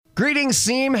Greetings,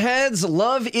 seam heads.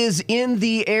 Love is in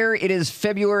the air. It is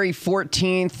February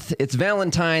 14th. It's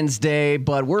Valentine's Day,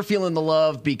 but we're feeling the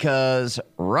love because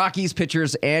Rockies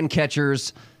pitchers and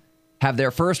catchers have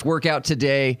their first workout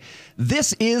today.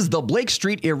 This is the Blake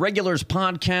Street Irregulars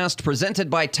podcast presented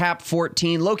by Tap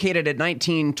 14, located at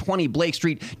 1920 Blake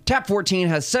Street. Tap 14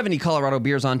 has 70 Colorado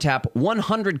beers on tap,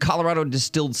 100 Colorado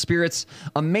distilled spirits,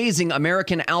 amazing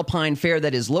American Alpine fare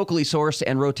that is locally sourced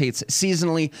and rotates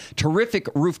seasonally, terrific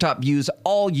rooftop views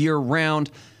all year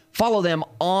round. Follow them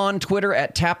on Twitter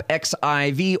at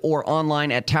TapXIV or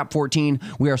online at Tap14.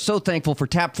 We are so thankful for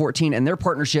Tap14 and their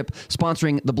partnership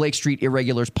sponsoring the Blake Street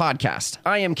Irregulars podcast.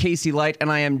 I am Casey Light, and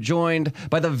I am joined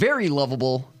by the very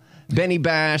lovable Benny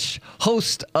Bash,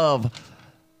 host of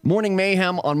Morning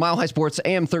Mayhem on Mile High Sports,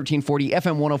 AM 1340,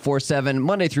 FM 1047,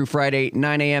 Monday through Friday,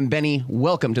 9 a.m. Benny,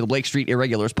 welcome to the Blake Street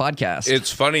Irregulars podcast.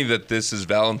 It's funny that this is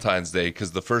Valentine's Day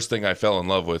because the first thing I fell in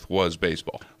love with was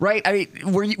baseball. Right? I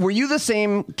mean, were you the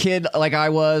same kid like I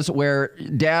was where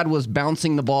dad was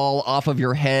bouncing the ball off of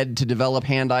your head to develop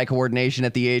hand-eye coordination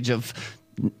at the age of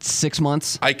 6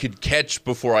 months? I could catch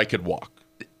before I could walk.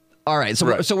 All right, so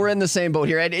Right. so we're in the same boat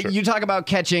here. And Sure. You talk about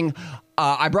catching.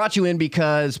 I brought you in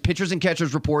because Pitchers and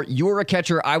Catchers Report, you were a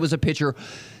catcher, I was a pitcher.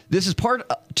 This is part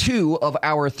 2 of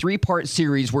our 3-part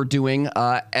series we're doing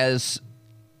as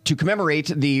to commemorate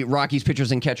the Rockies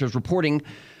Pitchers and Catchers reporting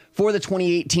for the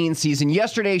 2018 season.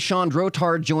 Yesterday, Sean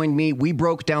Drotard joined me. We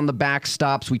broke down the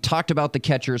backstops. We talked about the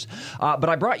catchers. But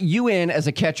I brought you in as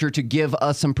a catcher to give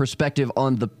us some perspective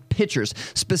on the pitchers.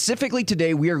 Specifically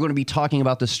today, we are going to be talking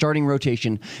about the starting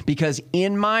rotation because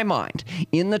in my mind,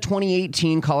 in the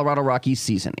 2018 Colorado Rockies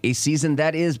season, a season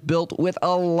that is built with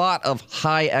a lot of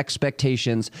high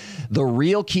expectations, the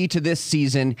real key to this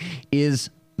season is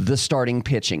the starting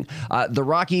pitching. The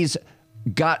Rockies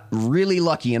got really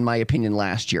lucky, in my opinion,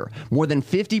 last year. More than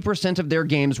 50% of their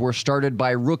games were started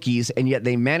by rookies, and yet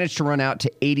they managed to run out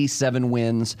to 87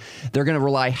 wins. They're going to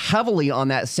rely heavily on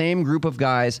that same group of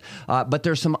guys, but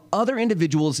there's some other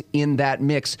individuals in that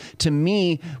mix. To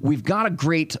me, we've got a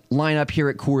great lineup here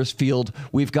at Coors Field.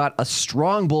 We've got a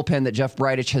strong bullpen that Jeff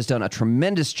Bridich has done a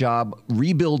tremendous job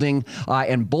rebuilding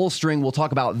and bolstering. We'll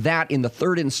talk about that in the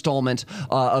third installment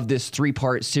of this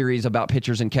 3-part series about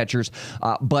pitchers and catchers.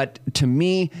 But to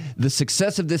me, the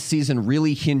success of this season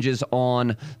really hinges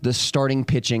on the starting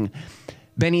pitching.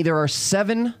 Benny, there are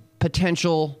 7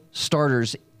 potential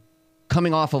starters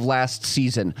coming off of last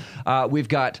season. We've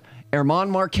got German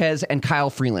Marquez and Kyle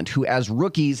Freeland, who as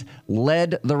rookies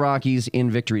led the Rockies in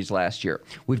victories last year.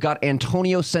 We've got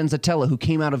Antonio Senzatella, who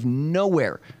came out of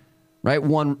nowhere. Right,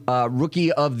 won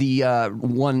Rookie of the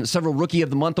won several Rookie of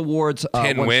the Month awards.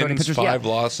 10 wins, 5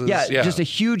 losses. Yeah, just a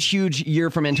huge year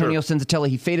from Antonio Senzatella.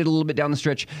 He faded a little bit down the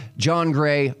stretch. John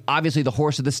Gray, obviously the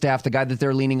horse of the staff, the guy that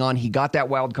they're leaning on. He got that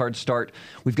wild card start.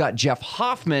 We've got Jeff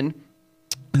Hoffman,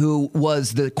 who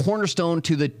was the cornerstone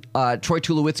to the Troy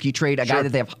Tulowitzki trade, a guy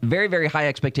that they have very, very high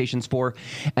expectations for.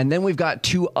 And then we've got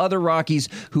 2 other Rockies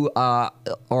who are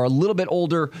a little bit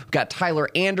older. We've got Tyler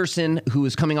Anderson, who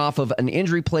is coming off of an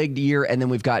injury-plagued year. And then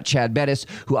we've got Chad Bettis,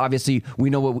 who obviously we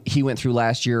know what he went through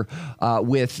last year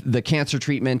with the cancer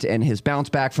treatment and his bounce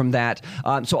back from that.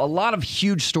 So a lot of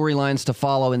huge storylines to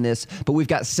follow in this. But we've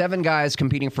got 7 guys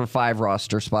competing for 5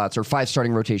 roster spots or 5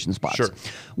 starting rotation spots. Sure.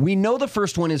 We know the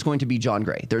first one is going to be John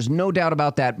Gray. There's no doubt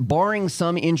about that. Barring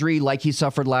some injury like he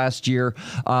suffered last year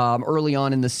early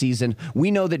on in the season,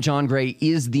 we know that John Gray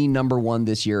is the number 1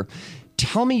 this year.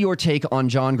 Tell me your take on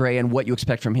John Gray and what you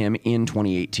expect from him in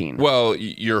 2018. Well,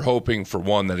 you're hoping, for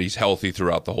one, that he's healthy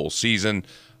throughout the whole season.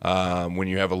 When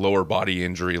you have a lower body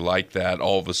injury like that,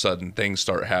 all of a sudden things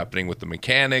start happening with the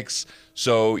mechanics.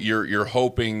 So you're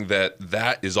hoping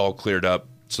that is all cleared up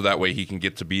so that way he can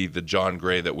get to be the John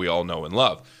Gray that we all know and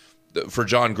love. For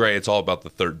John Gray, it's all about the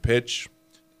third pitch.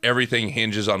 Everything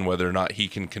hinges on whether or not he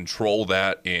can control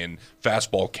that in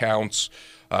fastball counts.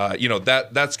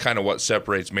 That's kind of what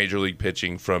separates Major League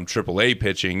pitching from AAA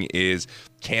pitching is,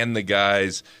 can the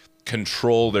guys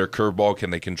control their curveball? Can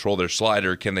they control their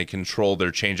slider? Can they control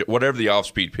their changeup? Whatever the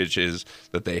off-speed pitch is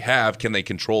that they have, can they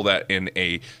control that in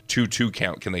a 2-2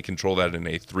 count? Can they control that in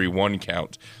a 3-1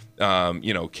 count?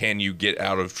 Can you get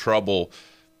out of trouble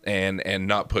and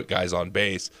not put guys on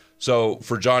base? So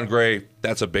for John Gray,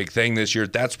 that's a big thing this year.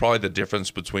 That's probably the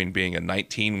difference between being a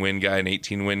 19-win guy, an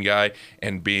 18-win guy,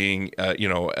 and being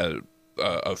a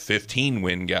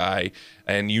 15-win guy.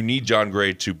 And you need John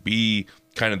Gray to be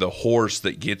kind of the horse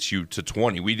that gets you to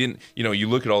 20. We didn't, you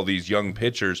look at all these young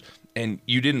pitchers, and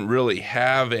you didn't really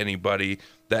have anybody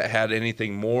that had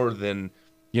anything more than,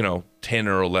 10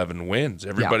 or 11 wins.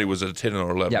 Everybody was at a 10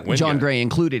 or 11 win. John Gray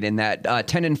included in that.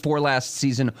 10-4 last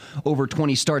season over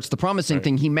 20 starts. The promising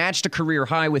thing, he matched a career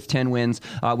high with 10 wins,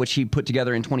 which he put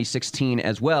together in 2016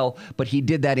 as well, but he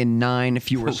did that in 9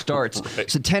 fewer starts.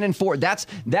 So 10-4,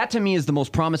 that to me is the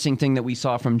most promising thing that we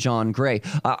saw from John Gray.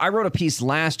 I wrote a piece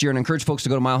last year and encourage folks to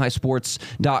go to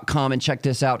milehighsports.com and check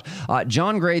this out.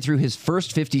 John Gray, through his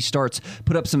first 50 starts,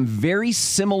 put up some very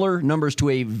similar numbers to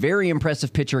a very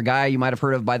impressive pitcher, a guy you might have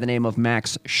heard of by the name of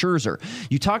Max Scherzer.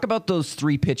 You talk about those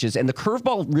 3 pitches, and the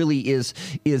curveball really is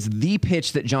the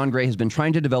pitch that John Gray has been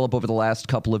trying to develop over the last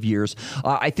couple of years.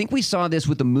 I think we saw this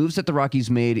with the moves that the Rockies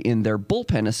made in their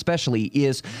bullpen, especially,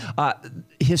 is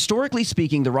historically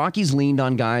speaking, the Rockies leaned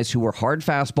on guys who were hard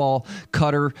fastball,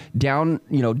 cutter, down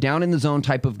in the zone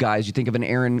type of guys. You think of an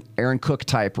Aaron Cook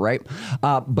type, right?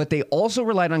 But they also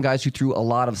relied on guys who threw a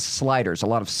lot of sliders, a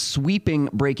lot of sweeping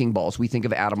breaking balls. We think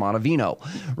of Adam Ottavino,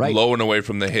 right? Low and away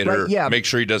from the hitter. Right, yeah. Make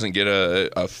sure he doesn't get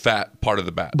a fat part of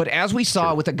the bat. But as we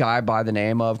saw with a guy by the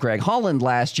name of Greg Holland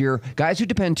last year, guys who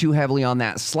depend too heavily on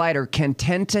that slider can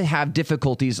tend to have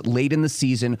difficulties late in the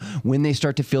season when they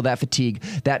start to feel that fatigue.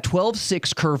 That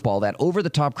 12-6 curveball, that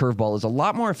over-the-top curveball, is a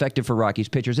lot more effective for Rockies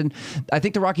pitchers. And I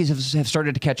think the Rockies have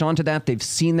started to catch on to that. They've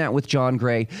seen that with John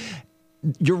Gray.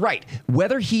 You're right.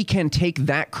 Whether he can take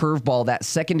that curveball, that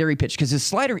secondary pitch, because his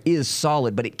slider is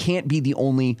solid, but it can't be the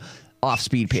only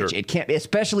off-speed pitch. Sure. It can't,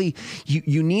 especially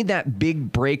you need that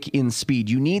big break in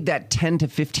speed. You need that 10 to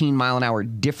 15 mile an hour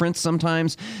difference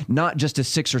sometimes, not just a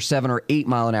 6 or 7 or 8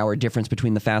 mile an hour difference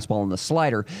between the fastball and the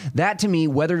slider. That to me,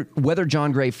 whether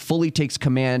John Gray fully takes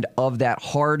command of that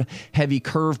hard, heavy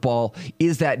curveball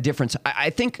is that difference.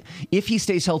 I think if he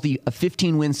stays healthy, a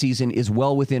 15-win season is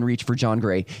well within reach for John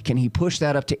Gray. Can he push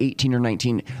that up to 18 or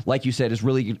 19? Like you said, is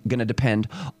really going to depend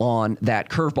on that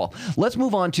curveball. Let's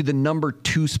move on to the number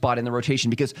 2 spot in the rotation,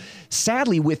 because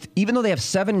sadly, even though they have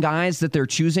 7 guys that they're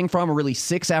choosing from, or really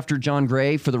 6 after John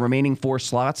Gray for the remaining 4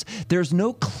 slots, there's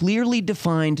no clearly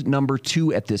defined number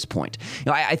 2 at this point.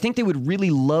 I think they would really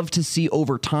love to see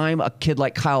over time a kid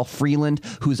like Kyle Freeland,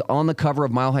 who's on the cover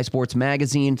of Mile High Sports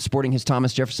magazine, sporting his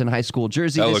Thomas Jefferson High School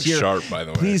jersey this year. That looks sharp, by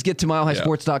the way. Please get to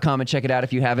milehighsports.com and check it out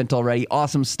if you haven't already.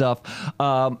 Awesome stuff.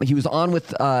 He was on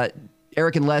with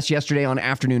Eric and Les yesterday on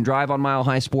Afternoon Drive on Mile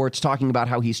High Sports, talking about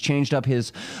how he's changed up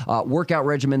his workout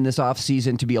regimen this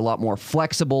offseason to be a lot more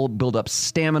flexible, build up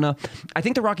stamina. I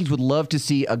think the Rockies would love to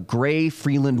see a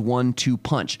Gray-Freeland 1-2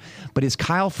 punch, but is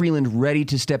Kyle Freeland ready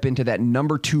to step into that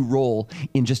number 2 role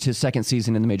in just his second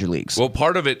season in the major leagues? Well,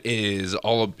 part of it is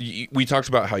we talked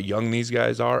about how young these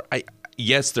guys are.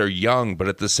 Yes, they're young, but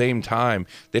at the same time,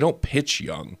 they don't pitch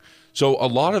young. So a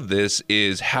lot of this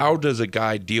is, how does a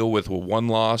guy deal with a 1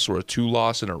 loss or a 2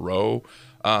 loss in a row?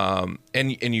 And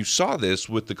you saw this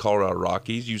with the Colorado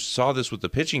Rockies. You saw this with the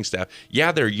pitching staff.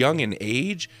 Yeah, they're young in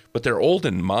age, but they're old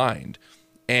in mind.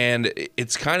 And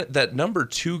it's kind of that number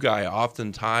 2 guy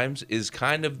oftentimes is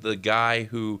kind of the guy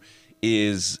who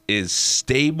is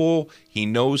stable. He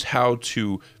knows how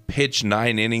to pitch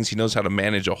 9 innings. He knows how to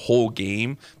manage a whole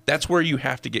game. That's where you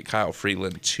have to get Kyle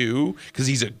Freeland too, because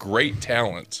he's a great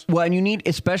talent. Well, and you need,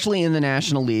 especially in the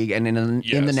National League and in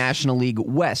the National League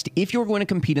West, if you're going to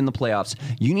compete in the playoffs,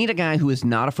 you need a guy who is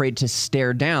not afraid to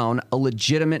stare down a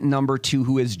legitimate number 2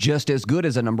 who is just as good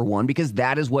as a number 1, because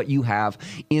that is what you have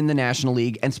in the National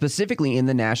League, and specifically in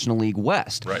the National League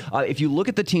West. Right. If you look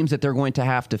at the teams that they're going to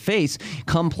have to face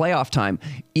come playoff time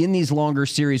in these longer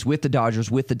series with the Dodgers,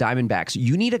 with the Diamondbacks,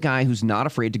 you need a guy who's not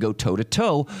afraid to go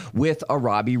toe-to-toe with a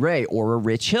Robbie Ray or a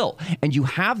Rich Hill. And you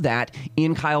have that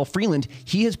in Kyle Freeland.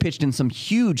 He has pitched in some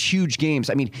huge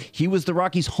games. I mean, he was the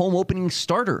Rockies' home opening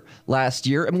starter last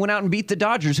year and went out and beat the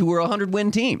Dodgers, who were a 100-win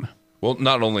team. Well,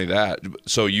 not only that,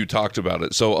 so you talked about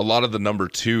it. So a lot of the number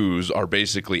 2s are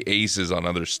basically aces on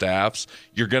other staffs.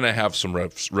 You're going to have some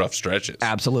rough stretches.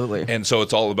 Absolutely. And so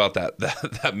it's all about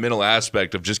that mental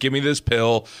aspect of, just give me this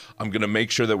pill. I'm going to make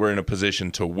sure that we're in a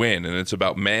position to win. And it's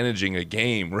about managing a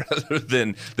game rather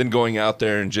than going out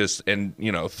there and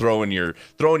throwing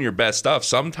your best stuff.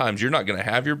 Sometimes you're not going to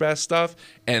have your best stuff,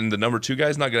 and the number 2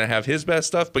 guy's not going to have his best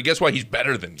stuff. But guess what? He's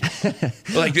better than you.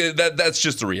 Like that's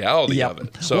just the reality of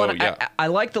it. So well, yeah. I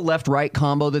like the left-right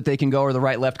combo that they can go, or the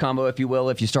right-left combo, if you will,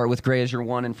 if you start with Gray as your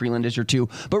 1 and Freeland as your 2.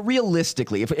 But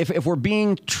realistically, if we're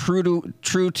being true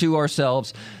to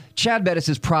ourselves, Chad Bettis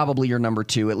is probably your number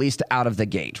 2, at least out of the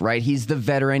gate, right? He's the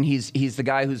veteran. He's the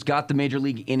guy who's got the major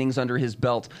league innings under his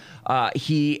belt.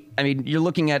 You're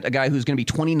looking at a guy who's going to be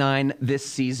 29 this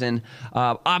season.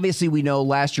 Obviously, we know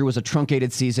last year was a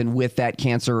truncated season with that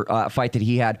cancer fight that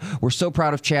he had. We're so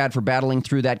proud of Chad for battling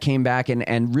through that, came back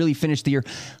and really finished the year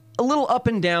a little up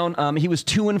and down. He was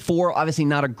 2-4, obviously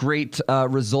not a great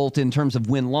result in terms of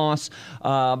win-loss,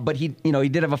 but he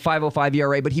did have a 5.05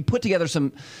 ERA, but he put together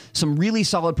some really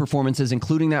solid performances,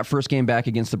 including that first game back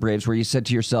against the Braves where you said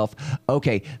to yourself,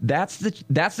 okay, that's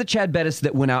the Chad Bettis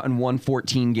that went out and won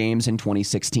 14 games in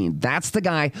 2016. That's the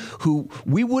guy who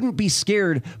we wouldn't be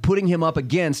scared putting him up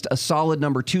against a solid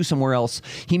number 2 somewhere else.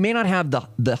 He may not have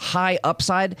the high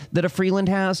upside that a Freeland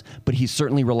has, but he's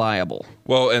certainly reliable.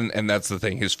 Well, and that's the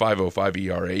thing. His 5.05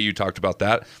 ERA, you talked about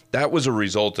that. That was a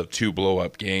result of 2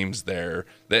 blow-up games there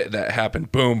that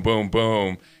happened. Boom, boom,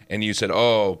 boom. And you said,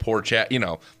 oh, poor Chad.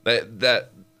 That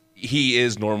he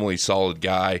is normally a solid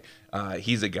guy.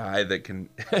 He's a guy that can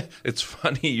 – it's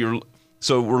funny.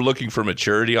 So we're looking for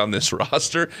maturity on this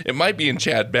roster. It might be in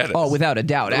Chad Bettis. Oh, without a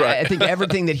doubt. Right. I think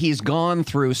everything that he's gone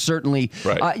through certainly,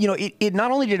 right. It not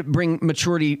only did it bring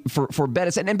maturity for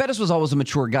Bettis, and Bettis was always a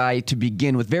mature guy to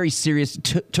begin with, very serious,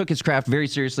 took his craft very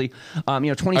seriously.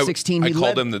 2016, I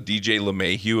called him the DJ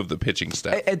LeMahieu of the pitching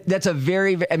staff. That's a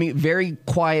very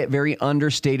quiet, very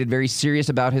understated, very serious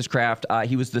about his craft.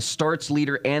 He was the starts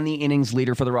leader and the innings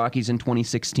leader for the Rockies in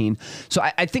 2016. So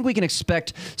I think we can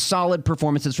expect solid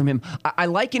performances from him. I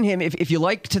liken him, if you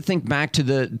like to think back to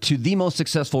the most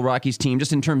successful Rockies team,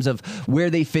 just in terms of where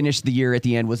they finished the year at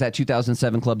the end, was that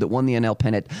 2007 club that won the NL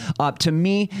pennant. To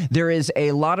me, there is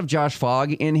a lot of Josh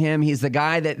Fogg in him. He's the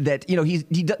guy that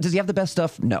does he have the best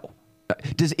stuff? No.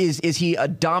 Is he a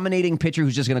dominating pitcher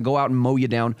who's just going to go out and mow you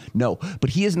down? No, but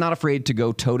he is not afraid to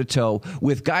go toe-to-toe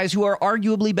with guys who are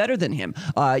arguably better than him,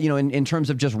 in terms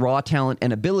of just raw talent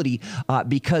and ability,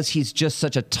 because he's just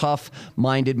such a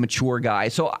tough-minded, mature guy.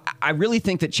 So I really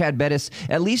think that Chad Bettis,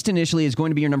 at least initially, is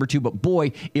going to be your number 2, but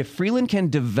boy, if Freeland can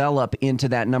develop into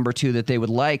that number 2 that they would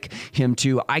like him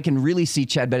to, I can really see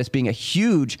Chad Bettis being a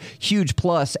huge, huge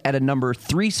plus at a number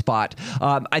 3 spot.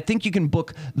 I think you can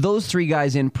book those 3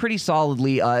 guys in pretty solidly,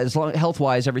 as long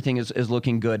health-wise, everything is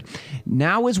looking good.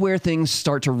 Now is where things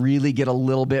start to really get a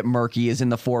little bit murky, is in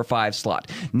the 4 or 5 slot.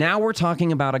 Now we're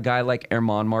talking about a guy like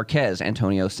Germán Marquez,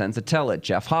 Antonio Senzatella,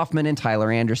 Jeff Hoffman, and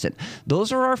Tyler Anderson.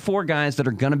 Those are our 4 guys that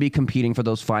are going to be competing for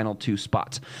those final 2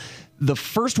 spots. The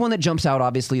first one that jumps out,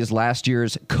 obviously, is last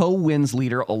year's co-wins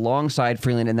leader alongside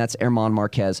Freeland, and that's Germán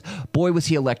Marquez. Boy, was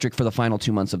he electric for the final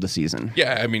 2 months of the season.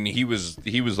 Yeah, I mean, he was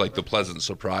like the pleasant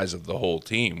surprise of the whole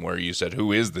team, where you said,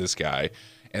 who is this guy?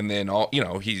 And then,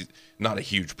 he's not a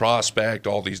huge prospect,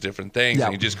 all these different things,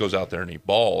 and he just goes out there and he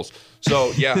balls.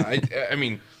 So, yeah, I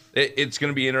mean, it's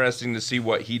going to be interesting to see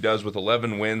what he does with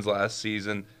 11 wins last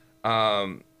season.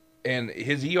 And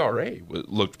his ERA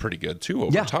looked pretty good, too,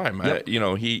 over time. Yep.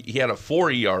 He had a 4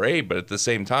 ERA, but at the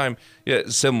same time,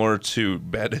 similar to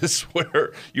Bettis,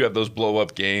 where you have those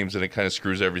blow-up games and it kind of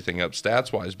screws everything up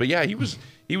stats-wise. But, yeah, he was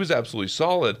absolutely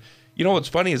solid. What's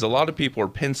funny is a lot of people are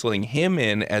penciling him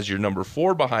in as your number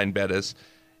 4 behind Bettis,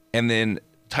 and then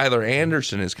Tyler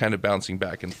Anderson is kind of bouncing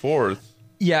back and forth.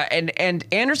 Yeah, and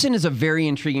Anderson is a very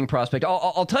intriguing prospect.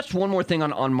 I'll touch one more thing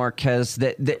on Marquez,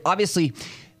 that obviously –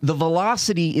 the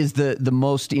velocity is the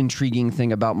most intriguing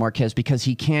thing about Marquez, because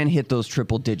he can hit those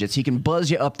triple digits. He can buzz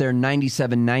you up there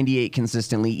 97, 98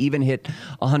 consistently, even hit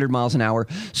 100 miles an hour.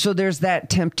 So there's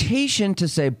that temptation to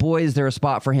say, boy, is there a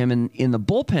spot for him in the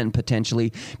bullpen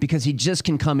potentially, because he just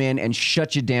can come in and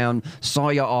shut you down, saw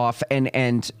you off,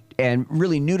 and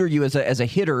really neuter you as a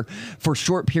hitter for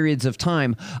short periods of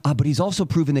time. But he's also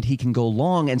proven that he can go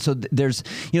long. And so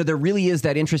there really is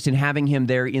that interest in having him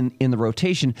there in the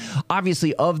rotation.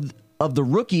 Obviously, of the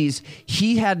rookies,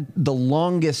 he had the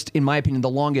longest, in my opinion, the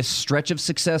longest stretch of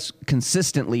success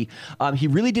consistently. He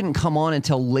really didn't come on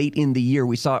until late in the year.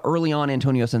 We saw early on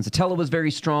Antonio Senzatella was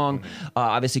very strong.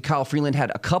 Obviously, Kyle Freeland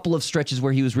had a couple of stretches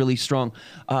where he was really strong.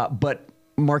 But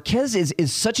Marquez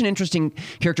is such an interesting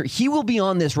character. He will be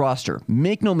on this roster.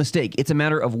 Make no mistake. It's a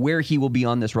matter of where he will be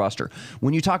on this roster.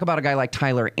 When you talk about a guy like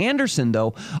Tyler Anderson,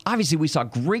 though, obviously we saw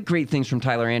great things from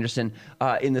Tyler Anderson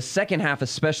in the second half,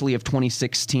 especially of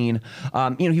 2016.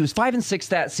 He was 5-6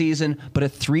 that season, but a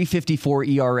 3.54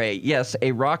 ERA. Yes,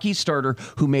 a Rockies starter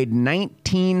who made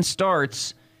 19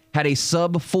 starts had a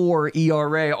sub-4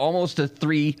 ERA, almost a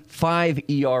 3.5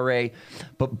 ERA.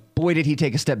 But boy, did he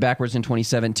take a step backwards in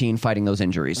 2017 fighting those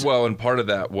injuries. Well, and part of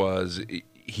that was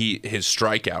his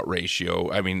strikeout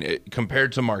ratio. I mean,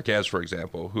 compared to Marquez, for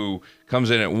example, who comes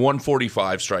in at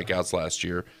 145 strikeouts last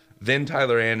year, then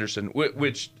Tyler Anderson,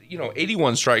 which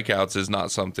 81 strikeouts is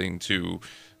not something to...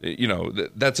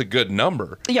 that's a good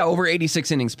number. Yeah, over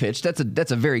 86 innings pitched.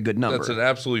 That's a very good number. That's an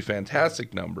absolutely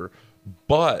fantastic number.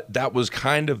 But that was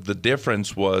kind of the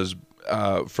difference was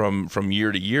from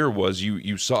year to year was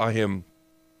you saw him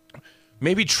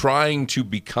maybe trying to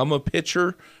become a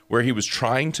pitcher where he was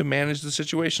trying to manage the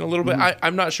situation a little bit.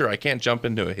 I'm not sure. I can't jump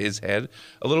into his head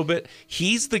a little bit.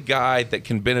 He's the guy that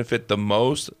can benefit the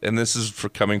most, and this is for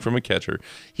coming from a catcher.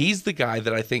 He's the guy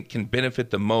that I think can benefit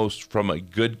the most from a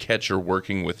good catcher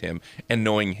working with him and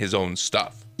knowing his own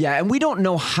stuff. Yeah, and we don't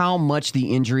know how much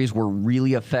the injuries were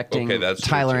really affecting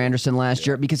Tyler Anderson last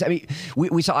year, because I mean,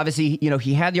 we saw obviously,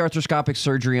 he had the arthroscopic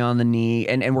surgery on the knee,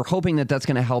 and we're hoping that that's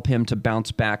going to help him to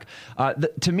bounce back.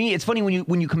 To me, it's funny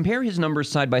when you compare his numbers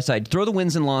side by side. Throw the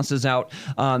wins and losses out.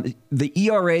 The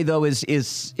ERA though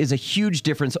is a huge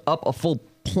difference, up a full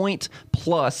point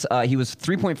plus. He was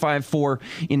 3.54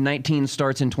 in 19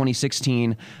 starts in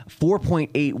 2016,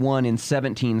 4.81 in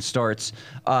 17 starts,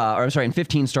 in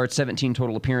 15 starts, 17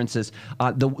 total appearances.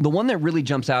 The one that really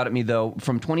jumps out at me, though,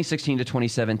 from 2016 to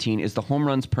 2017 is the home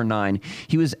runs per 9.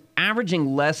 He was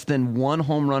averaging less than 1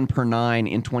 home run per 9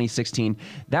 in 2016.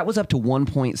 That was up to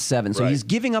 1.7. So he's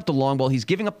giving up the long ball. He's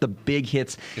giving up the big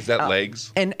hits. Is that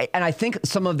legs? And I think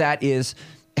some of that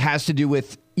has to do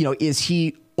with, is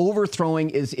he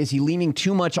overthrowing? Is he leaning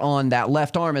too much on that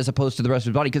left arm as opposed to the rest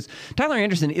of his body? Because Tyler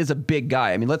Anderson is a big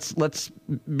guy. I mean, let's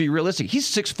be realistic. He's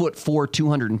 6'4",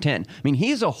 210. I mean,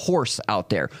 he's a horse out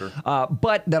there. Sure.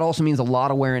 But that also means a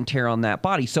lot of wear and tear on that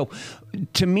body. So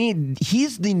to me,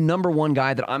 he's the number one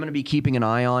guy that I'm going to be keeping an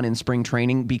eye on in spring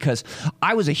training, because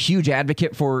I was a huge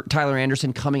advocate for Tyler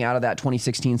Anderson coming out of that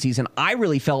 2016 season. I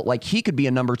really felt like he could be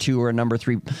a number 2 or a number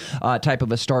 3 type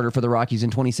of a starter for the Rockies in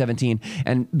 2017.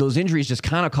 And those injuries just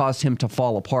kind of caused him to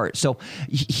fall apart. So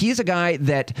he's a guy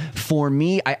that, for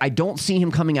me, I don't see him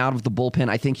coming out of the bullpen.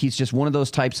 I think he's just one of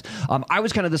those types. I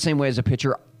was kind of the same way as a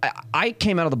pitcher. I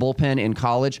came out of the bullpen in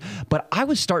college, but I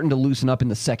was starting to loosen up in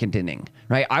the second inning,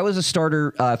 right? I was a starter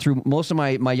through most of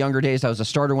my younger days. I was a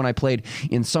starter when I played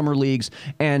in summer leagues,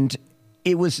 and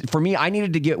it was, for me, I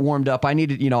needed to get warmed up. I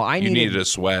needed, you needed a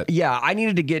sweat. Yeah, I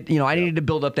needed to get, I needed to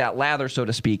build up that lather, so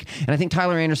to speak. And I think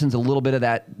Tyler Anderson's a little bit of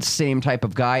that same type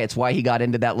of guy. It's why he got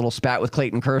into that little spat with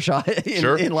Clayton Kershaw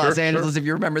in Los Angeles, if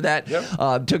you remember that.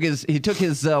 Yep. He took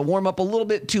his warm up a little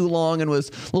bit too long and was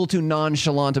a little too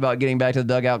nonchalant about getting back to the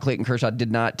dugout. Clayton Kershaw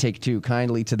did not take too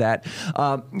kindly to that.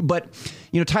 But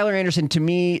Tyler Anderson, to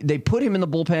me, they put him in the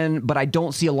bullpen, but I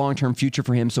don't see a long-term future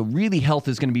for him. So really, health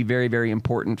is going to be very, very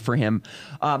important for him.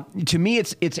 To me,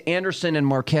 it's Anderson and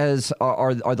Marquez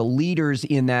are the leaders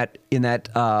in that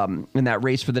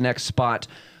race for the next spot.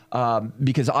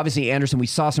 Because obviously Anderson, we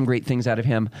saw some great things out of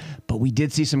him, but we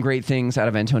did see some great things out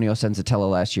of Antonio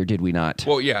Senzatella last year, did we not?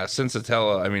 Well, yeah,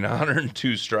 Senzatella,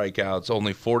 102 strikeouts,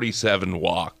 only 47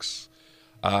 walks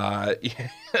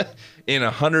in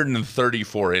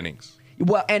 134 innings.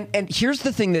 Well, and here's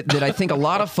the thing that I think a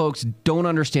lot of folks don't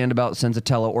understand about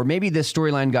Senzatella, or maybe this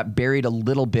storyline got buried a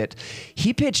little bit.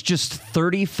 He pitched just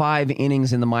 35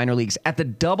 innings in the minor leagues at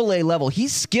the AA level. He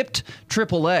skipped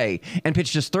AAA and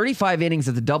pitched just 35 innings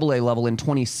at the AA level in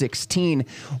 2016,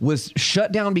 was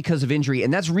shut down because of injury,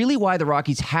 and that's really why the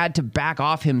Rockies had to back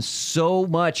off him so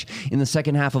much in the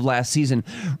second half of last season,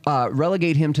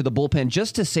 relegate him to the bullpen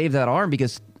just to save that arm,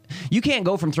 because you can't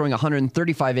go from throwing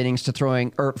 135 innings to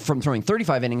throwing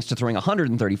 35 innings to throwing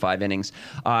 135 innings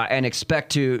and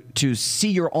expect to see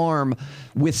your arm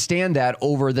withstand that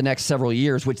over the next several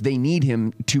years, which they need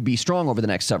him to be strong over the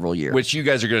next several years. Which you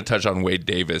guys are going to touch on Wade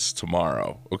Davis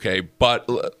tomorrow, okay? But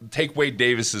take Wade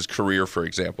Davis's career, for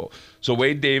example. So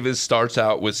Wade Davis starts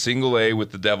out with single A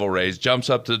with the Devil Rays, jumps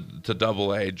up to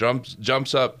double A,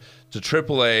 jumps up to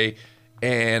triple A,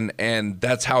 and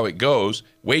that's how it goes.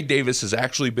 Wade Davis has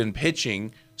actually been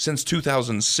pitching since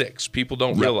 2006. People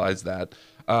don't realize that.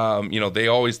 They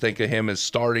always think of him as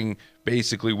starting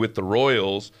basically with the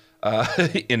Royals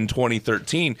in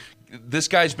 2013. This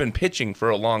guy's been pitching for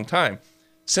a long time.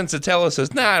 Senzatella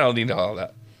says, I don't need all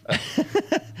that.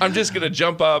 I'm just going to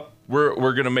jump up. We're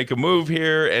going to make a move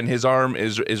here, and his arm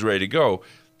is ready to go.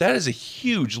 That is a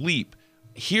huge leap.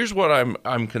 Here's what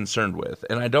I'm concerned with,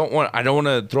 and I don't want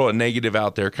to throw a negative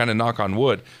out there, kind of knock on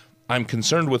wood. I'm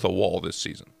concerned with a wall this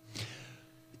season.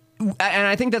 And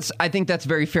I think that's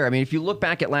very fair. I mean, if you look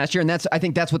back at last year, and I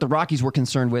think that's what the Rockies were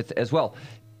concerned with as well.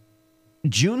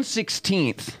 June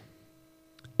 16th,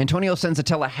 Antonio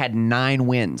Senzatella had 9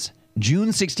 wins. June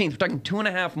 16th, we're talking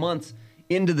 2.5 months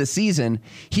into the season,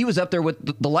 he was up there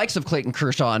with the likes of Clayton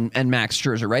Kershaw and Max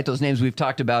Scherzer, right? Those names we've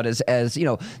talked about as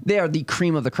they are the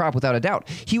cream of the crop without a doubt.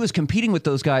 He was competing with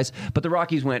those guys, but the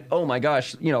Rockies went, oh my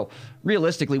gosh,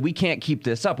 realistically, we can't keep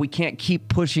this up. We can't keep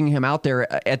pushing him out there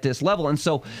at this level. And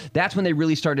so that's when they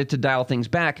really started to dial things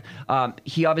back.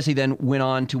 He obviously then went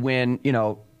on to win,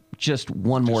 just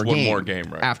one more game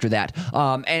right. after that.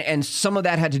 And some of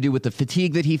that had to do with the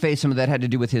fatigue that he faced. Some of that had to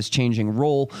do with his changing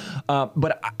role.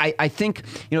 But I think,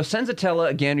 Senzatella,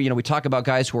 again, we talk about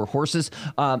guys who are horses.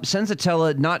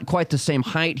 Senzatella, not quite the same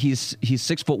height. He's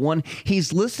 6'1".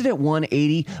 He's listed at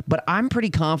 180, but I'm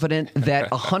pretty confident that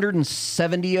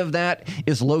 170 of that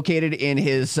is located in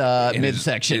his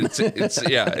midsection.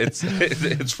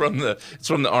 It's from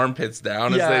the armpits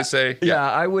down, as they say. Yeah,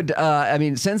 I would.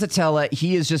 Senzatella,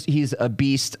 he's a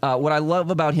beast. What I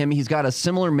love about him, he's got a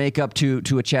similar makeup to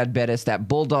a Chad Bettis, that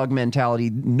bulldog mentality.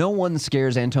 No one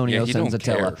scares Antonio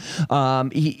Senzatella.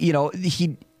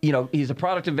 He's a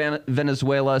product of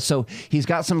Venezuela, so he's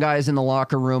got some guys in the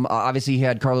locker room. Obviously, he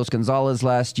had Carlos Gonzalez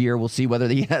last year. We'll see whether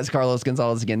he has Carlos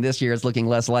Gonzalez again this year. It's looking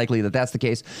less likely that that's the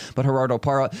case. But Gerardo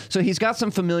Parra, so he's got some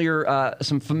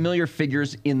familiar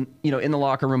figures in the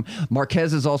locker room.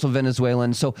 Marquez is also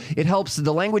Venezuelan, so it helps.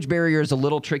 The language barrier is a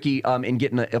little tricky in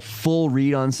getting a full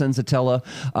read on Senzatella,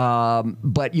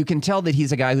 but you can tell that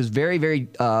he's a guy who's very, very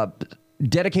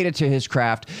dedicated to his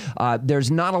craft. There's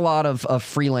not a lot of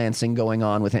freelancing going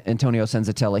on with Antonio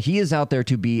Senzatella. He is out there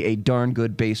to be a darn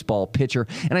good baseball pitcher,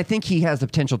 and I think he has the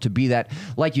potential to be that.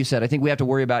 Like you said, I think we have to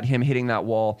worry about him hitting that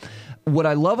wall. What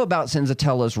I love about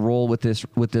Senzatella's role with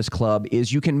this club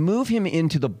is you can move him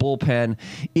into the bullpen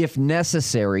if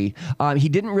necessary. He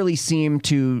didn't really seem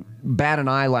to bat an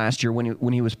eye last year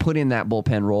when he was put in that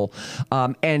bullpen role,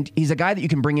 and he's a guy that you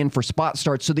can bring in for spot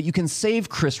starts so that you can save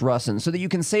Chris Russin, so that you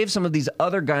can save some of these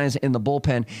other guys in the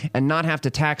bullpen and not have to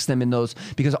tax them in those,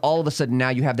 because all of a sudden now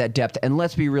you have that depth. And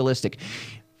let's be realistic.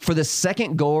 For the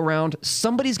second go-around,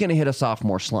 somebody's going to hit a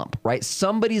sophomore slump, right?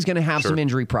 Somebody's going to have some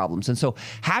injury problems. And so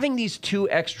having these two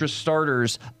extra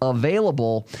starters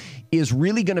available is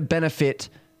really going to benefit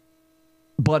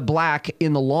Bud Black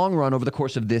in the long run over the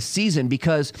course of this season,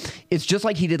 because it's just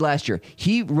like he did last year.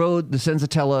 He rode the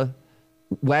Senzatella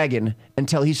wagon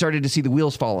until he started to see the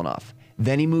wheels falling off.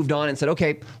 Then he moved on and said,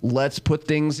 okay, let's put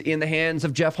things in the hands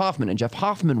of Jeff Hoffman. And Jeff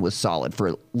Hoffman was solid for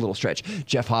a little stretch.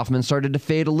 Jeff Hoffman started to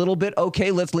fade a little bit. Okay,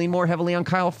 let's lean more heavily on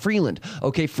Kyle Freeland.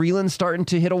 Okay, Freeland's starting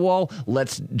to hit a wall.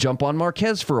 Let's jump on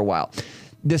Marquez for a while.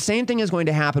 The same thing is going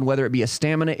to happen, whether it be a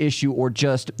stamina issue or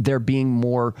just there being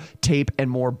more tape and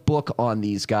more book on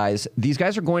these guys. These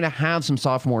guys are going to have some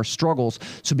sophomore struggles.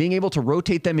 So being able to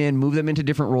rotate them in, move them into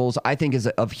different roles, I think is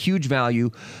of huge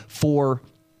value for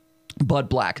Bud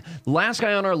Black. Last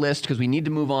guy on our list, because we need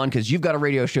to move on because you've got a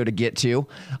radio show to get to.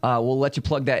 We'll let you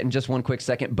plug that in just one quick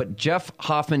second. But Jeff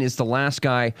Hoffman is the last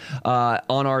guy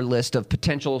on our list of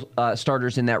potential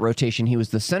starters in that rotation. He was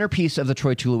the centerpiece of the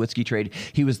Troy Tulowitzki trade.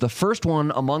 He was the first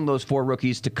one among those four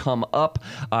rookies to come up.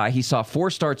 He saw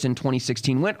 4 starts in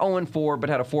 2016, went 0-4, but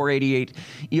had a 4.88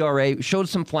 ERA, showed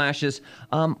some flashes,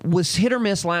 was hit or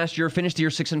miss last year, finished the year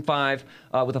 6-5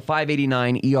 with a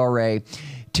 5.89 ERA.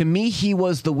 To me, he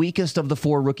was the weakest of the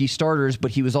 4 rookie starters,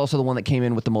 but he was also the one that came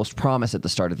in with the most promise at the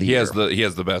start of the year. He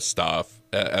has the best stuff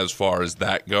as far as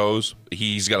that goes.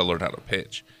 He's got to learn how to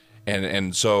pitch.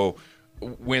 And so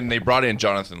when they brought in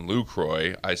Jonathan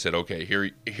Lucroy, I said, okay,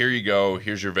 here you go.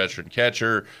 Here's your veteran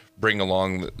catcher. Bring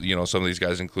along some of these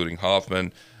guys, including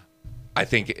Hoffman. I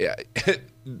think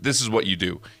this is what you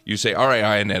do. You say, all right,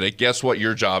 Ionetta, guess what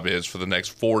your job is for the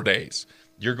next 4 days?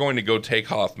 You're going to go take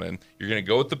Hoffman, you're going to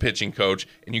go with the pitching coach,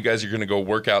 and you guys are going to go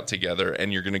work out together,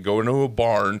 and you're going to go into a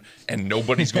barn, and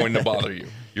nobody's going to bother you.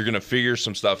 You're going to figure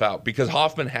some stuff out, because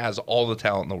Hoffman has all the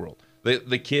talent in the world.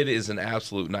 The kid is an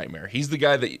absolute nightmare. He's the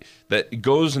guy that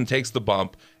goes and takes the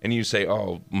bump, and you say,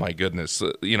 oh, my goodness,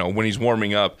 when he's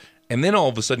warming up, and then all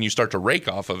of a sudden you start to rake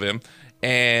off of him.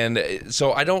 And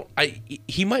so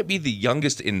he might be the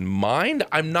youngest in mind.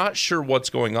 I'm not sure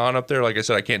what's going on up there. Like I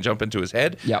said, I can't jump into his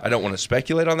head. Yep. I don't want to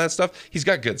speculate on that stuff. He's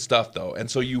got good stuff, though. And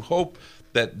so you hope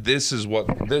that this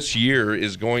year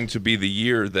is going to be the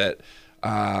year that,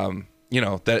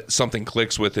 that something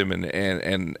clicks with him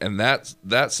and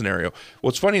that scenario.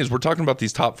 What's funny is we're talking about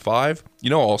these top 5.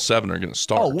 All 7 are going to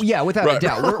start. Oh yeah, without a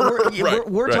doubt.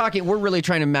 We're talking. We're really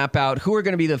trying to map out who are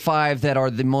going to be the 5 that are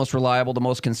the most reliable, the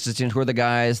most consistent. Who are the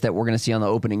guys that we're going to see on the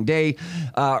opening day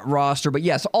roster? But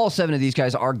yes, all 7 of these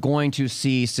guys are going to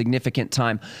see significant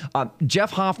time.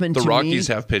 Jeff Hoffman. The Rockies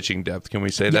have pitching depth. Can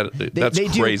we say that? That's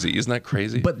crazy. Isn't that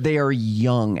crazy? But they are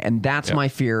young, and that's my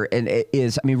fear. And it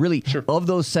is. Of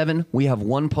those 7, we have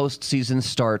one postseason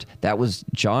start. That was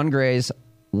John Gray's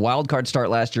wild card start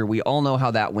last year. We all know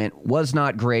how that went. Was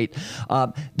not great.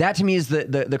 That to me is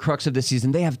the crux of the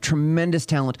season. They have tremendous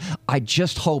talent. I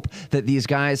just hope that these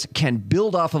guys can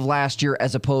build off of last year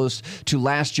as opposed to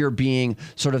last year being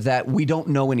sort of that we don't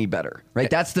know any better, right?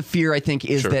 That's the fear, I think,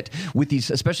 is that with these,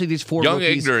 especially these four young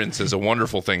rookies, ignorance is a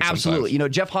wonderful thing absolutely.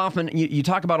 sometimes. Jeff Hoffman, you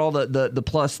talk about all the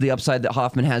plus, the upside that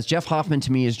Hoffman has. Jeff Hoffman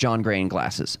to me is John Gray in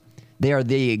glasses. They are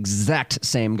the exact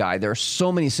same guy. There are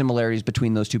so many similarities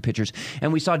between those two pitchers.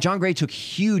 And we saw John Gray took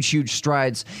huge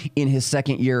strides in his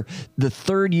second year. The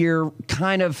third year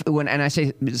kind of, and I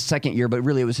say second year, but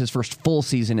really it was his first full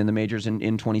season in the majors in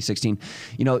 2016.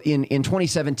 In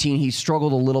 2017, he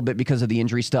struggled a little bit because of the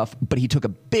injury stuff, but he took a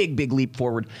big leap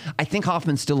forward. I think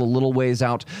Hoffman's still a little ways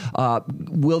out.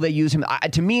 Will they use him?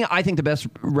 To me, I think the best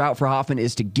route for Hoffman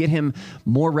is to get him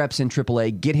more reps in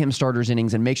AAA, get him starters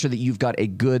innings, and make sure that you've got a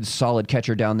good, solid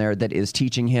catcher down there that is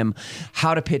teaching him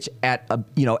how to pitch at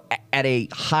a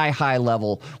high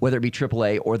level, whether it be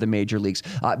AAA or the major leagues.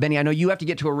 Benny, I know you have to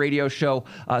get to a radio show,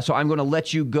 so I'm going to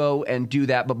let you go and do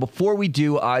that. But before we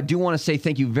do, I do want to say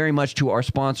thank you very much to our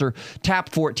sponsor, Tap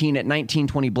 14 at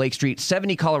 1920 Blake Street.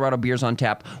 70 Colorado beers on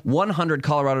tap, 100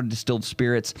 Colorado distilled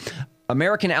spirits.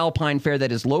 American Alpine fare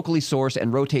that is locally sourced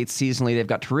and rotates seasonally. They've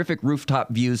got terrific rooftop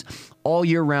views all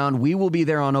year round. We will be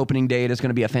there on opening day. It is going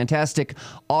to be a fantastic,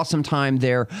 awesome time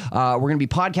there. We're going to be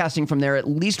podcasting from there at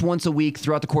least once a week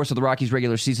throughout the course of the Rockies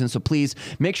regular season. So please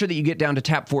make sure that you get down to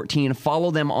Tap 14. Follow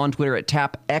them on Twitter at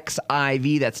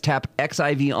TapXIV. That's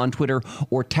TapXIV on Twitter,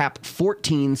 or Tap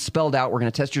 14 spelled out. We're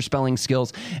going to test your spelling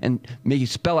skills and make you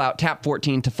spell out Tap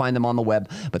 14 to find them on the web.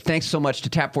 But thanks so much to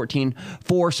Tap 14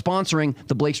 for sponsoring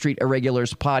the Blake Street Irregulars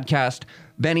podcast.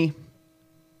 Benny,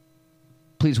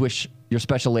 please wish your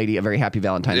special lady a very happy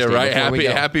Valentine's Day. Right.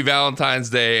 Happy Valentine's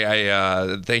Day.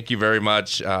 I thank you very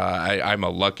much. I'm a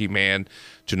lucky man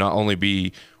to not only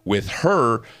be with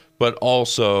her, but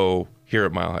also here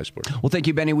at Mile High Sports. Well, thank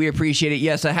you, Benny. We appreciate it.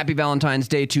 Yes, a happy Valentine's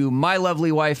Day to my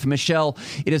lovely wife, Michelle.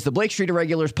 It is the Blake Street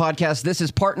Irregulars podcast. This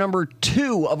is part number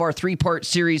 2 of our 3-part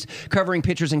series covering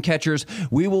pitchers and catchers.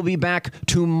 We will be back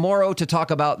tomorrow to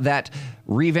talk about that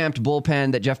revamped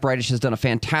bullpen that Jeff Breidish has done a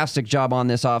fantastic job on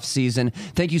this offseason.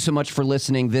 Thank you so much for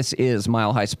listening. This is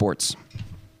Mile High Sports.